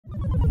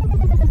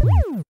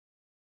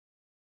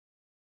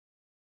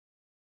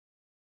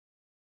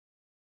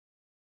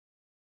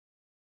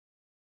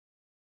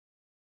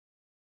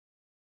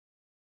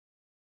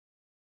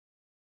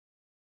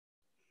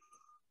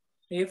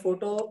ये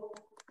photo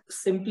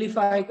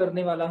simplify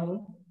करने वाला हूं.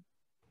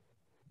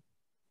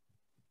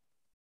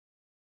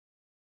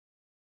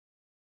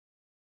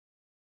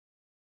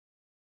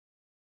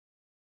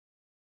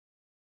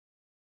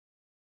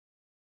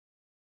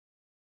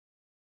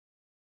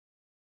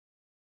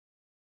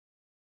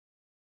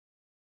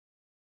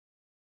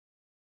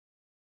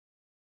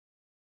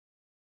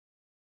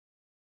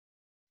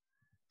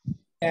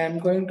 I'm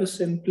going to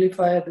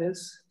simplify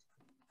this.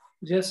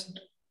 Just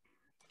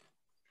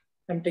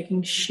I'm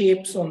taking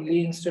shapes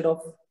only instead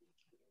of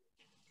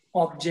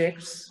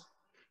objects.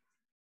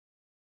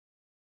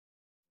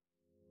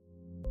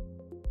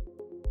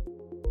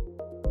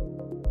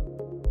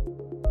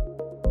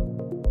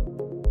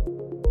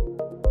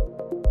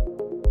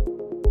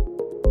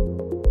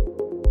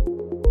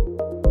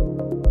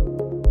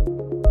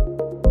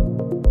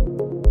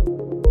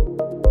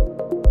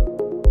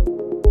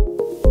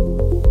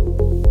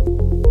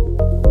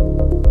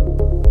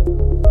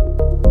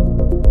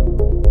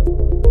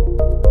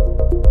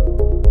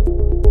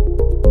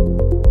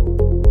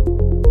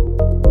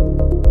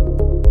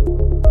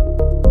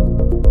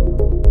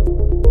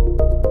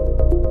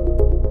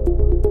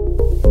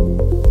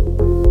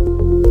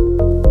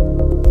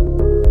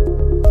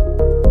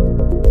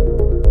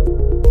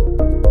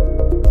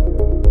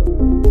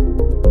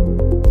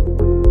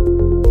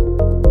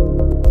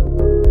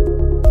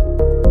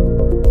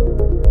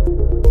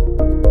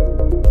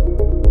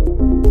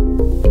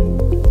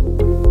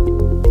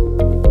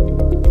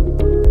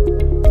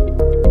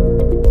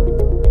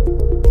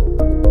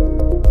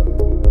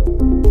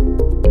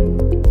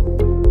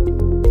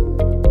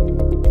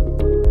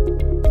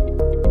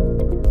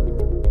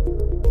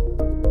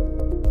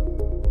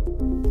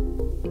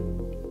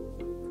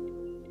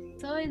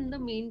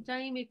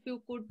 Meantime, if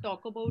you could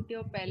talk about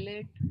your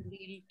palette,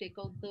 we'll take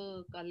out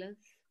the colors.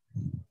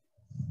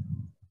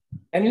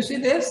 Can you see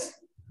this?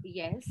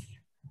 Yes.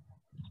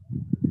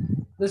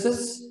 This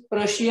is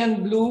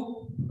Prussian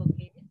blue.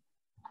 Okay.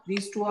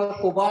 These two are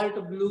cobalt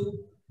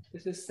blue.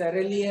 This is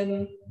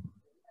cerulean,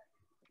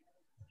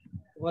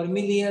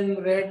 vermilion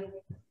red,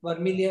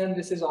 vermilion.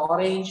 This is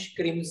orange,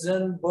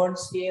 crimson, burnt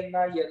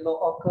sienna, yellow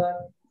ochre.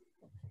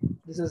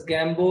 This is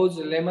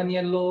gambos, lemon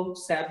yellow,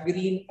 sap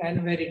green,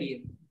 and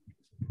viridian.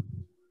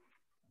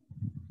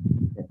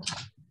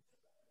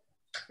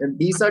 And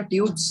these are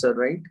tubes, sir,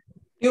 right?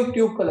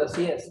 Tube colors,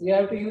 yes. We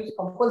have to use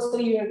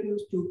compulsory. You have to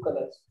use tube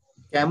colors.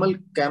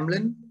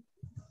 Camlin?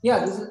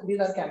 Yeah, these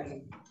are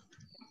Camlin.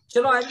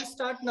 Chalo, I will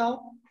start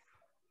now.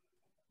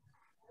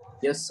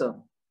 Yes, sir.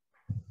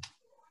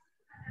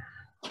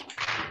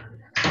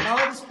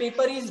 Now this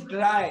paper is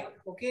dry.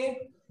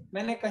 Okay,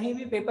 मैंने कहीं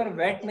भी paper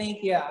wet नहीं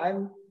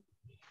किया.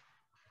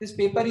 This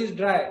paper is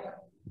dry.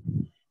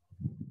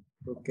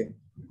 Okay.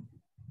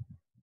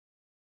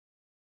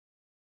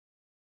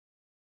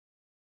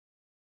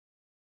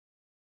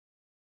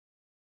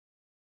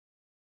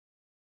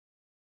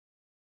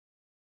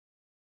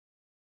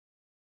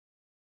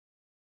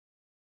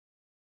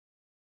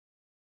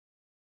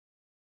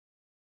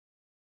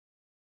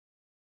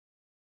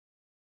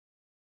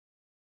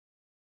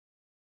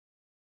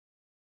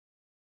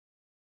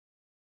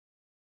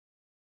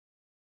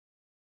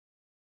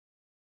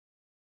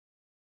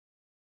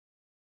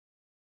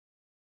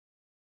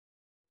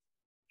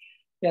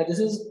 Yeah, this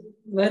is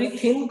very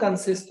thin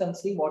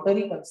consistency,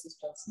 watery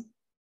consistency.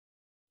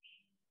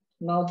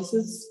 Now this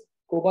is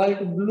cobalt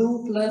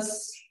blue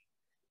plus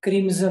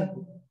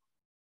crimson.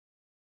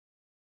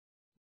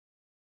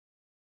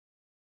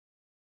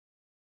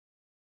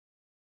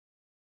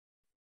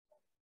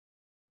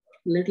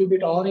 Little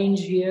bit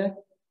orange here.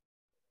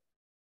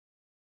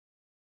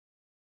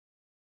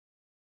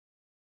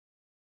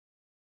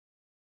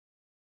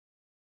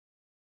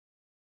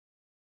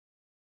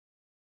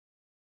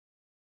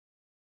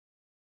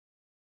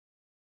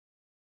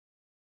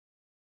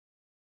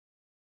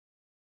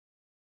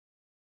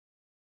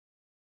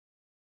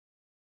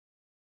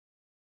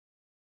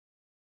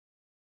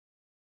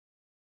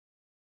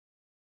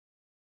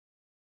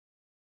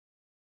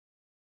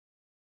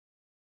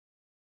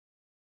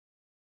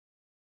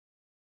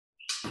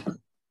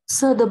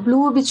 So the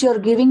blue which you're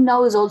giving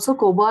now is also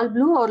cobalt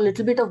blue, or a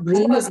little bit of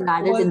green is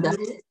added in that?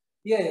 Blue.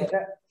 Yeah,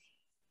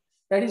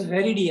 that is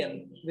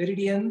viridian.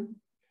 Viridian.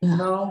 Yeah.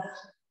 Now,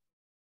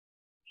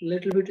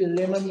 little bit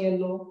lemon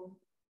yellow.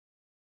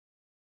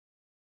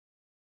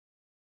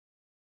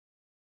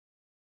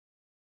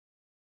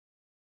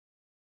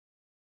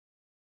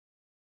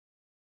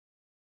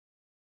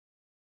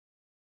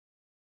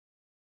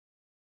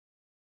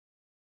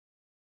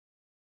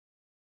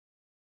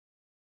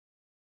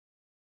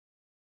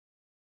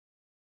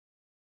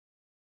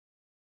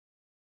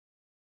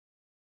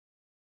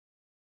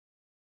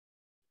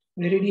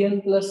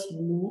 Viridian plus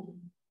blue.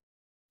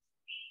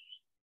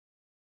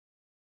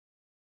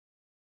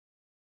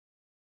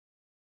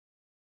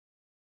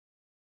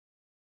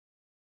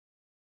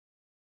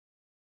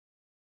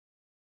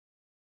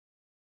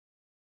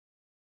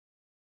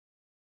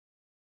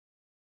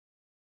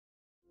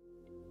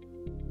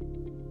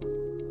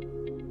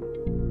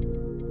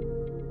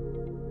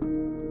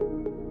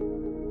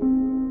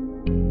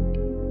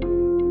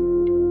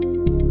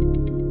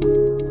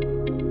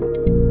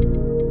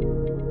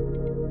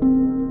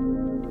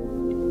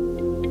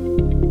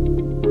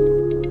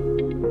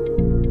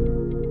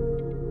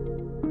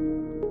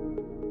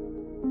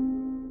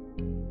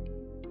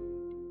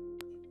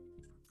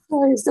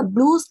 Sir, is the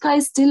blue sky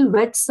still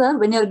wet, sir,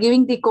 when you're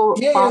giving the palm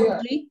Yeah.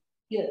 tree?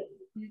 Yeah.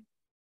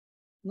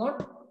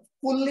 Not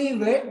fully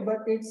wet,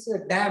 but it's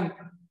damp.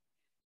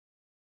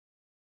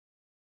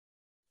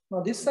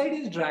 Now this side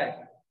is dry,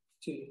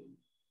 actually.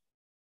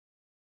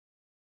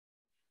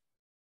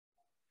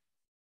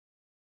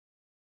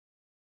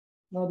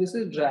 Now this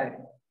is dry.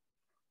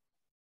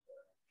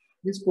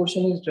 This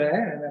portion is dry.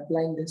 I'm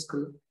applying this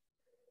color.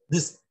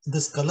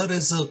 This color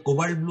is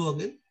cobalt blue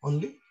again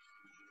only?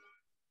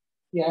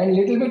 Yeah, and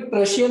little bit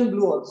Prussian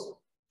blue also.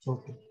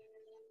 Okay.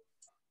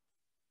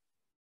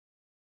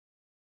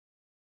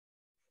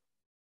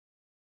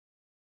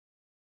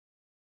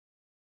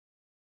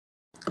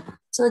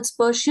 So it's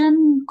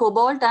Persian,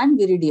 cobalt, and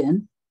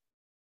viridian.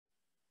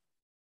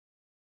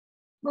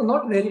 No,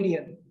 not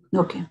Viridian.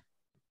 Okay.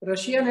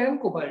 Prussian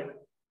and cobalt.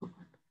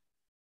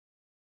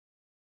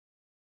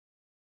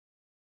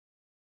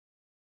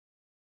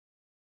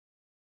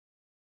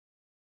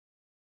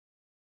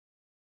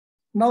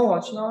 Now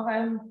watch. Now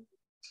I'm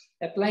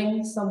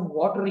applying some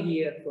water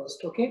here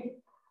first. Okay.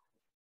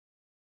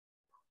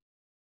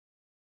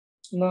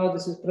 Now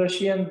this is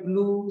Prussian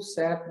blue,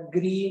 sap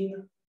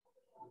green.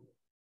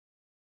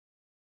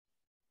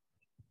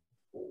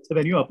 So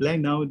when you apply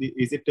now,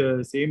 is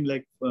it same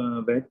like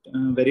wet,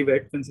 very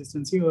wet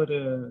consistency or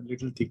a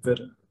little thicker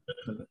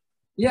color?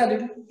 Yeah,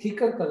 little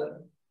thicker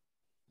color.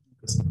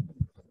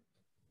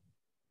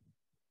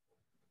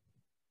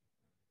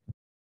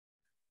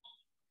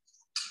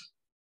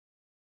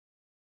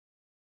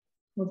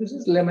 Now this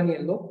is lemon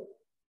yellow.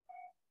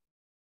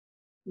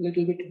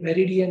 Little bit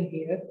Viridian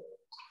here.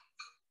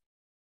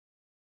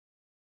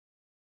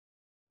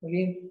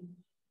 Again,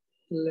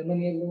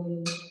 lemon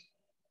yellow.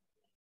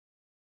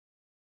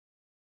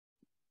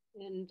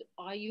 And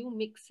are you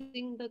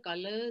mixing the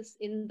colors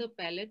in the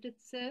palette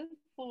itself,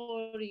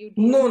 or you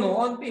do? No,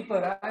 on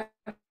paper.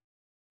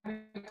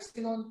 I'm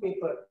mixing on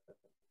paper.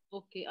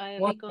 Okay,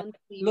 we can't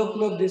see.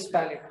 Look this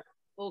palette.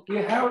 Okay.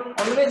 You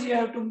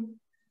have to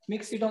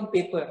mix it on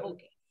paper.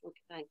 Okay,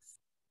 thanks.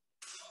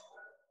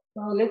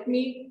 Now let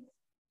me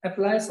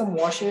apply some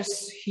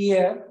washes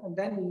here and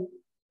then you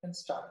can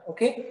start.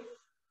 Okay.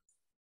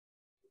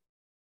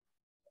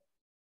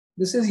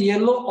 This is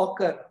yellow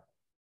ochre.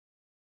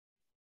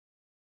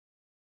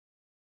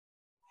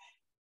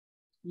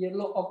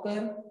 Yellow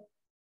ochre,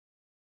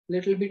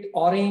 little bit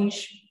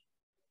orange.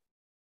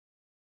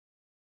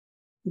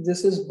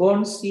 This is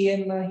burnt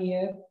sienna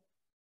here.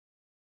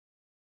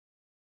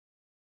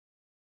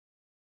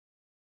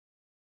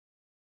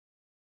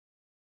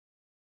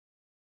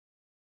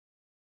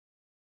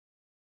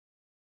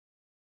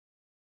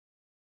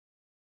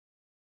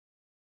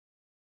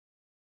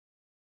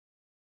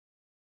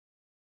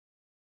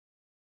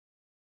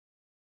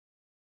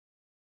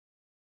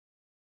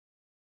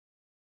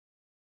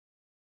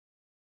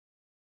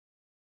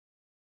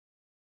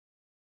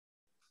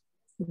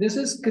 This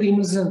is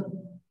crimson.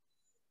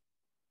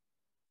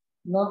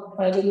 Now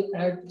I will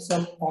add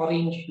some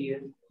orange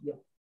here. Yeah.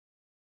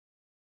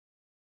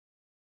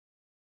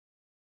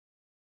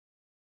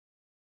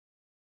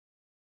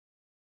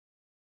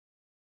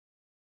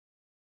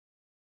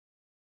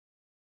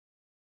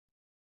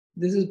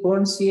 This is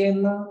burnt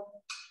sienna.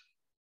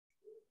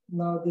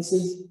 Now this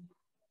is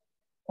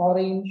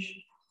orange.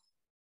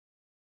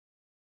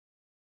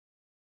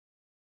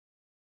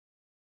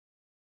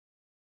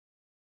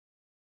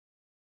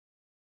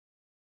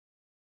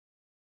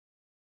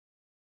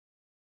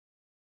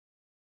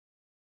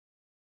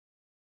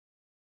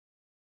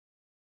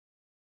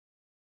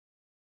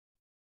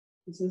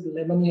 This is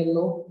lemon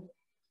yellow.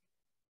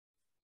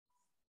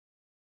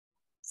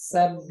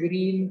 Sap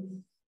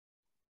green.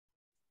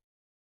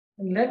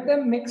 And let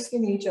them mix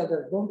in each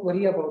other. Don't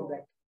worry about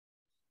that.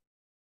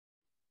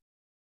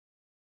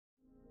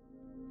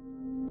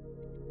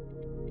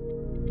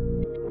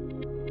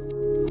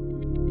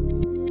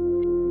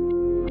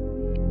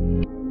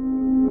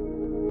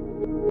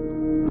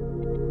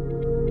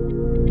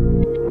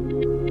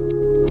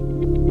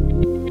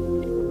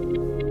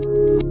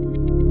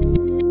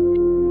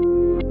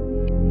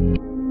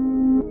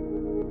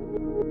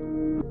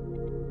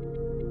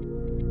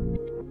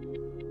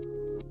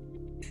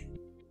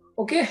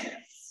 Okay,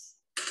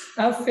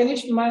 I've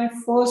finished my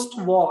first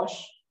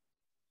wash.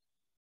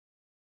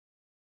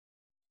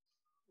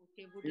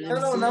 Okay,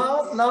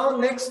 would Now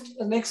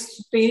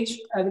next stage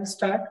I will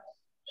start.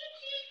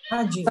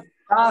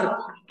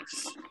 Dark.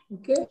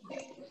 Okay,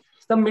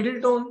 the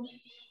middle tone.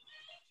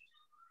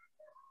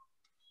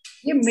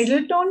 ये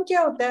middle tone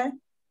क्या होता है?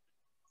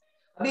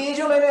 अभी ये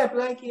जो मैंने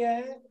apply किया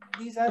है,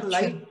 these are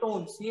light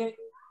tones. ये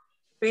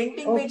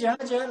पेंटिंग में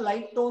जहाँ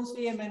light tones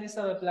ये मैंने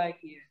सब अप्लाई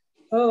किए हैं.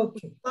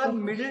 Okay.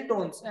 Middle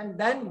tones and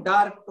then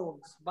dark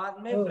tones. बाद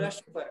में ब्रश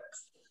पर.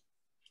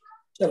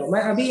 चलो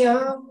मैं अभी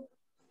यहाँ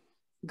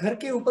घर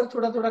के ऊपर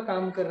थोड़ा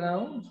काम कर रहा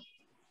हूँ.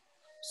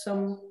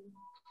 Some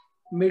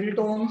middle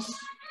tones,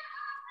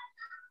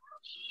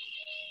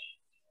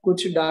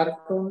 कुछ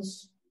dark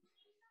tones.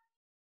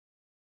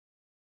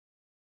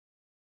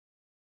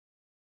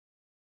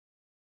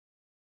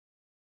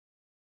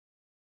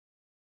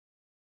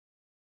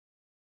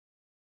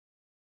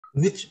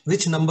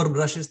 Which number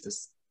brush is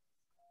this?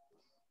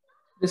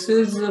 This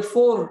is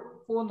four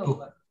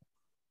number.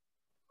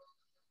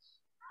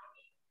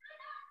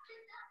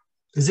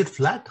 Is it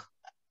flat?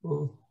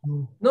 Oh,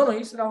 no. No,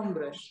 it's round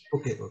brush.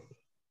 Okay.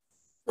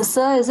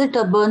 Sir, is it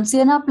a burnt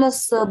sienna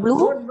plus blue?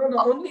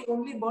 No,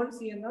 only burnt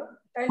sienna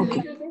and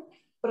little bit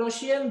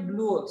Prussian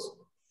blue also.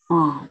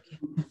 Oh, okay.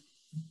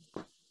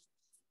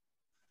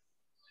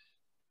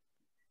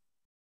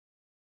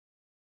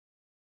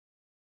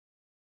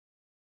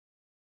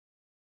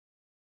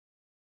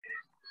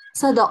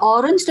 So the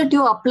orange that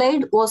you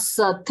applied was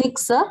thick,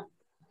 sir?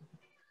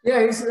 Yeah,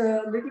 it's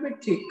a little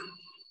bit thick.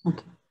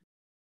 Okay.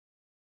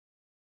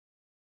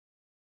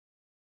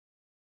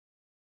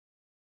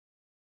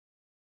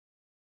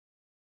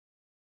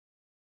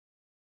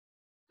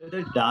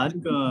 The dark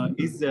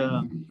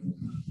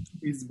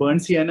is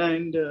burnt sienna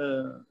and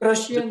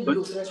Prussian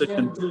blue.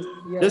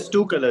 Prussian. Just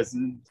two colors.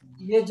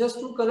 Yeah, just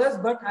two colors,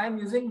 but I am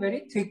using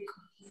very thick.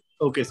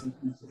 Okay, sir.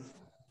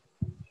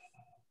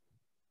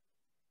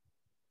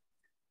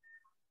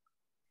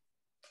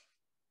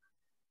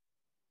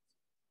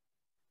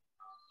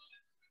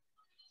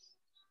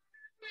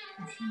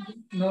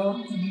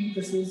 Now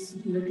this is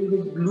a little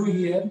bit blue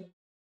here.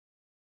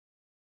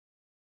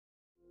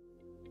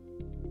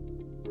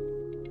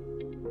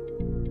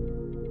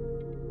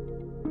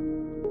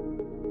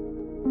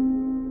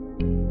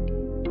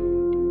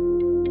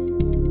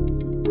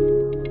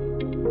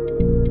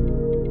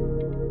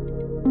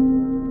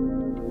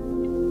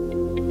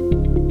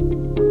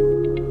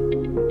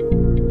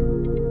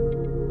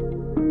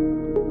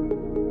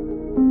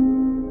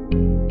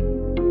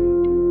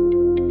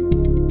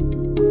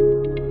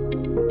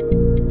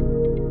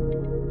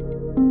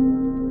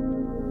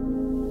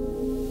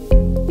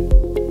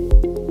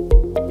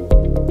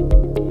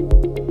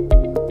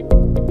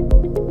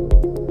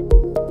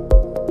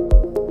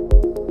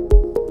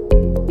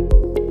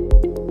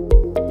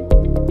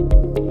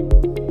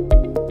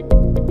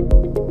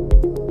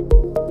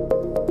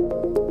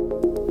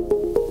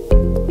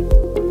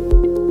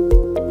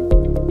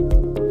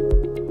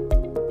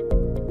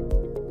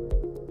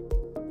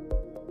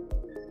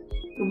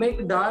 To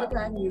make dark,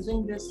 I am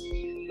using this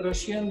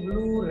Prussian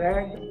blue,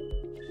 red,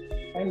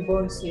 and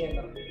burnt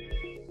sienna.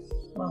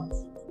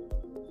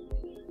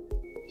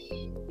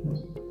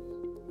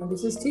 And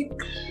this is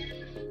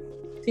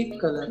thick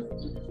color.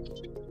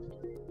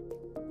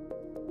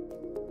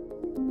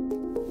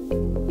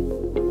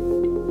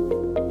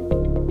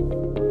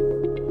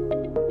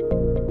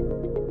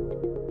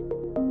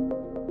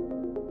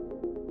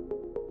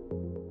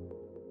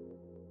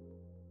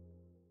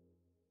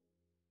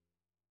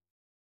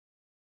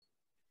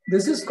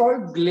 This is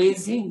called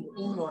glazing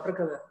in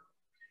watercolor.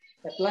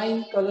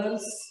 Applying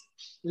colors,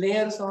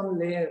 layers on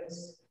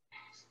layers,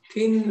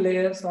 thin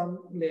layers on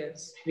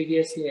layers,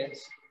 previous layers.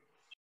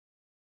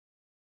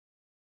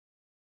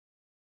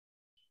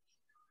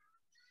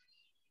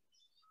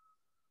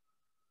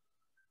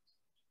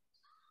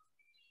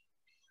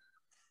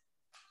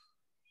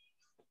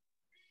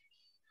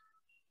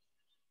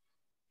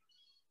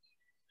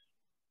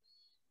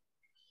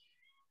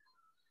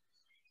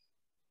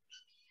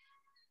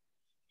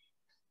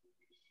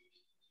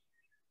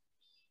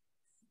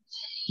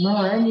 Now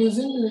I am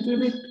using a little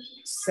bit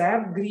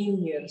sap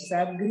green here.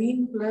 Sap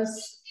green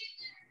plus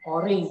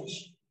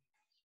orange.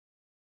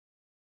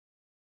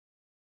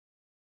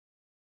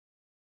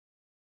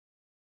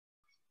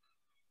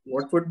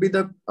 What would be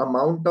the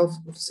amount of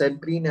sap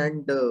green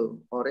and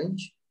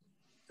orange?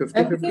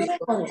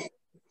 50-50?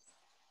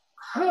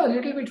 A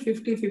little bit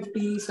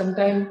 50-50,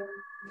 sometimes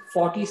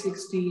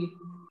 40-60.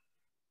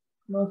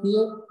 Now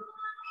here,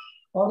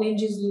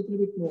 orange is a little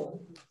bit more.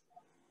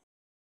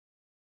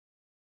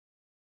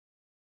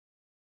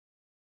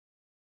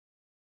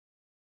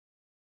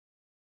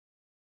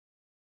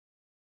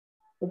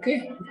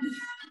 Okay,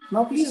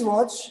 now please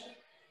watch.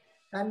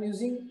 I'm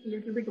using a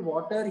little bit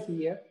water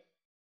here.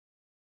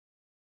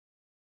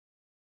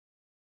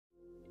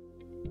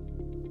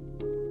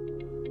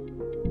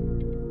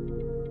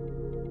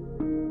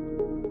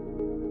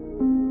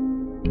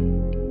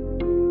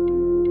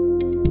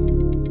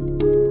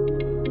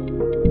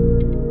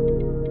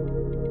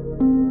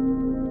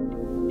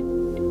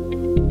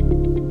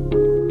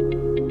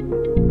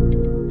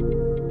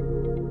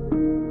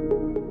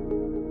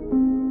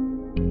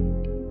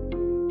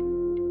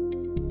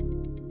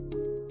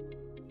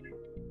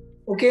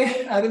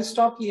 Okay, I will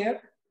stop here.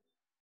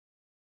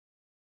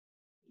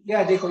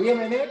 या देखो ये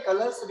मैंने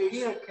colours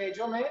ready रखे हैं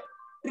जो मैं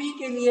tree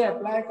के लिए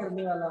अप्लाई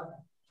करने वाला हूँ.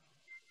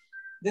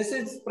 This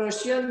is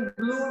Prussian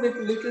blue with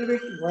little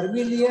bit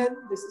vermilion.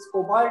 This is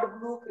cobalt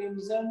blue,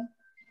 crimson.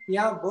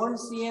 यहाँ burnt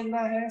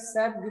sienna है,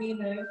 sap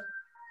green है.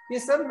 ये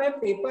सब मैं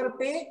पेपर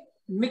पे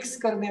मिक्स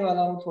करने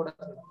वाला हूँ थोड़ा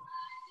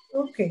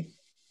थोड़ा. ओके.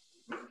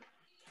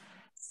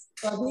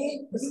 अभी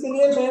इसके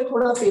लिए मैं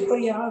थोड़ा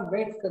पेपर यहाँ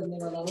वेट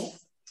करने वाला हूँ.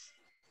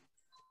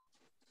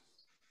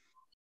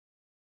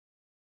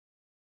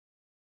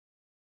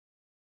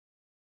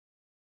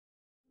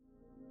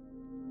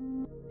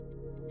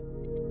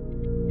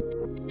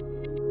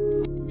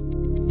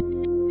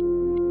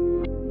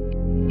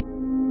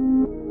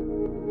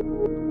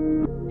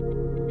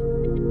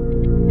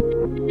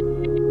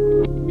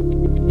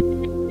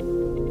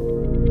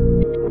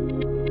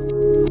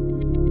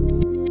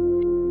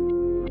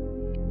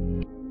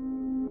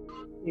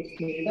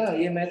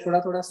 मिनट, ये मैं थोड़ा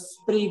थोड़ा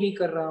स्प्रे भी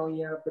कर रहा हूँ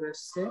यहाँ ब्रश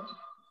से।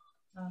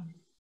 हाँ।